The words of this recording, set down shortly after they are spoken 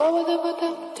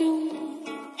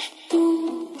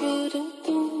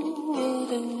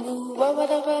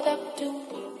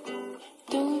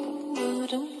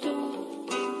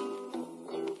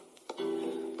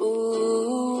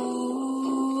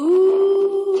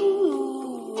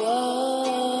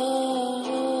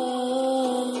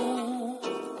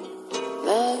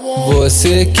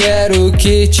Você quer o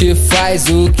que te faz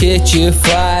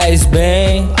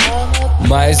bem,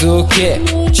 mas o que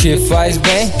te faz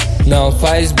bem não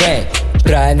faz bem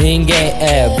pra ninguém.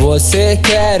 Você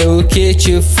quer o que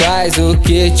te faz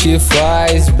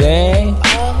bem,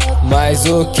 mas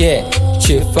o que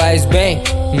te faz bem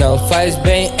não faz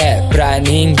bem pra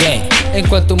ninguém.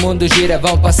 Enquanto o mundo gira,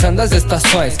 vão passando as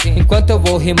estações. Enquanto eu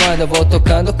vou rimando, eu vou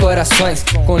tocando corações.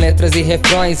 Com letras e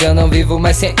refrões, eu não vivo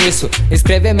mais sem isso.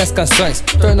 Escrever minhas canções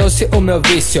tornou-se o meu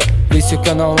vício. Vício que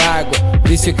eu não largo,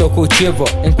 vício que eu cultivo.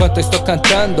 Enquanto eu estou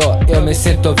cantando, eu me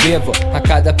sinto vivo. A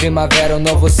cada primavera um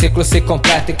novo ciclo se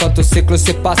completa. Enquanto os ciclos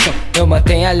se passam, eu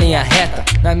mantenho a linha reta.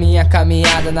 Na minha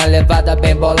caminhada, na levada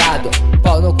bem bolado.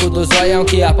 Pau no cu do zoião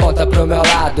que aponta pro meu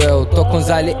lado. Eu tô com os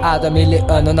aliados há 1000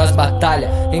 anos nas batalhas.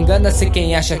 Engana-se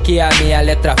quem acha que a minha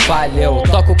letra falha. Eu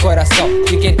toco o coração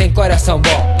de quem tem coração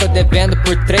bom. Tô devendo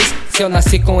por 3 se eu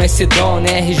nasci com esse dom.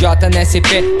 Nem RJ, nem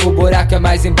SP, o buraco é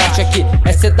mais embaixo. Aqui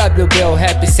é CWB, o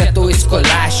rap senta o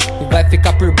esculacho e vai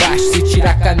ficar por baixo se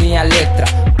tirar com a minha letra.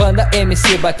 Panda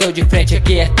MC bateu de frente,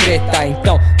 aqui é treta.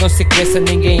 Então não se cresça,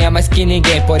 ninguém é mais que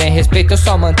ninguém. Porém respeito eu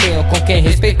só mantenho, com quem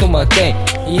respeito mantém.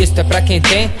 E isto é pra quem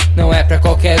tem, não é pra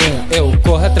qualquer um. Eu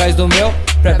corro atrás do meu,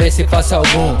 pra ver se faço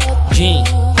algum din.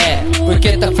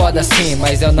 Porque tá foda assim,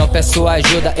 mas eu não peço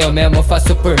ajuda, eu mesmo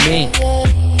faço por mim.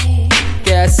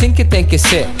 Que é assim que tem que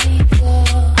ser,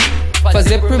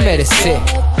 fazer por merecer.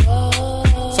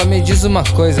 Só me diz uma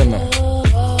coisa, mano,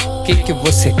 o que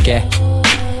você quer?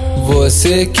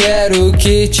 Você quer o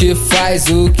que te faz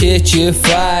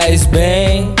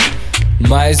bem,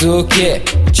 mas o que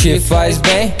te faz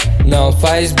bem não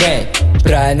faz bem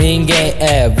pra ninguém.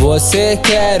 Você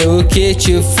quer o que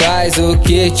te faz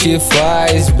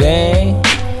bem,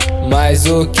 mas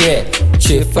o que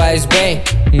te faz bem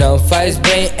não faz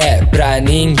bem pra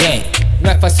ninguém. Não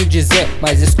é fácil dizer,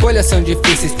 mas escolhas são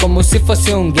difíceis, como se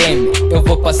fosse um game. Eu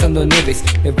vou passando níveis,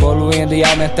 evoluindo e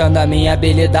aumentando a minha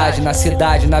habilidade. Na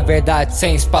cidade, na verdade,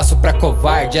 sem espaço pra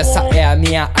covarde. Essa é a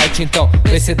minha arte, então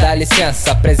vê se dá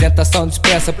licença. Apresentação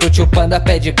dispensa, pro tio Panda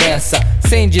pede benção.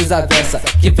 Sem desavença,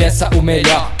 que vença o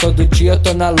melhor. Todo dia eu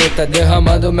tô na luta,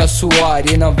 derramando meu suor.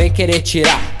 E não vem querer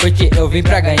tirar, porque eu vim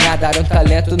pra ganhar. Dar um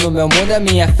talento no meu mundo, a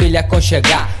minha filha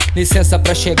aconchegar. Licença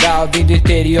pra chegar, eu vim do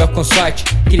interior com sorte.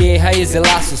 Criei raízes e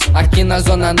laços aqui na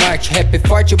zona norte. Rap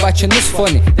forte bate nos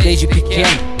fones desde pequeno.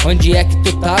 Onde é que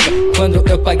tu tava quando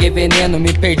eu paguei veneno?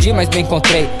 Me perdi, mas me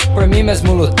encontrei, por mim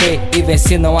mesmo lutei e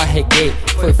venci, não arreguei.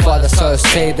 Foi foda, só eu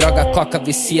sei. Droga, coca,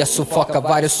 vicia, sufoca.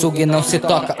 Vários suga e não se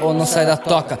toca, ou não sai da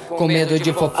toca. Com medo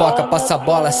de fofoca, passa a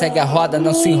bola, segue a roda.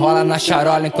 Não se enrola na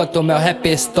charola enquanto o meu rap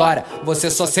estoura. Você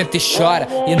só sente e chora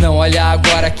e não olha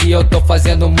agora que eu tô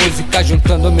fazendo música,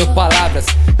 juntando mil palavras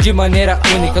de maneira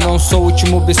única. Eu não sou o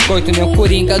último biscoito, nem o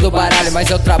coringa do baralho,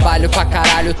 mas eu trabalho pra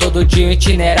caralho todo dia um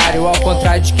itinerário. Ao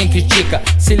contrário de quem critica,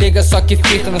 se liga só que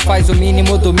fica. Não faz o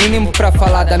mínimo do mínimo pra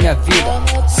falar da minha vida.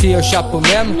 Se eu chapo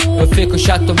mesmo, eu fico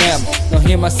chato mesmo. Não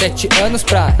rima 7 anos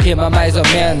pra rima mais ou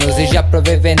menos. E já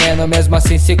provei veneno, mesmo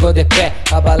assim sigo de pé,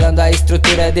 abalando a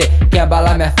estrutura de quem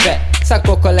abala minha fé.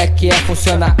 Sacou qual é que é?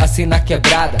 Funciona assim na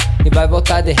quebrada. E vai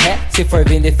voltar de ré se for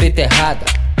vir de fita errada.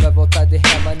 Vai voltar de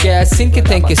ré, mané. Que é assim que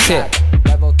tem que ser,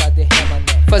 vai voltar de ré,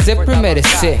 mané. Fazer por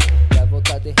merecer. Vai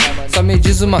voltar de ré, mané. Só me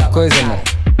diz uma coisa, mano,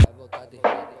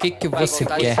 o que você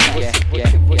quer?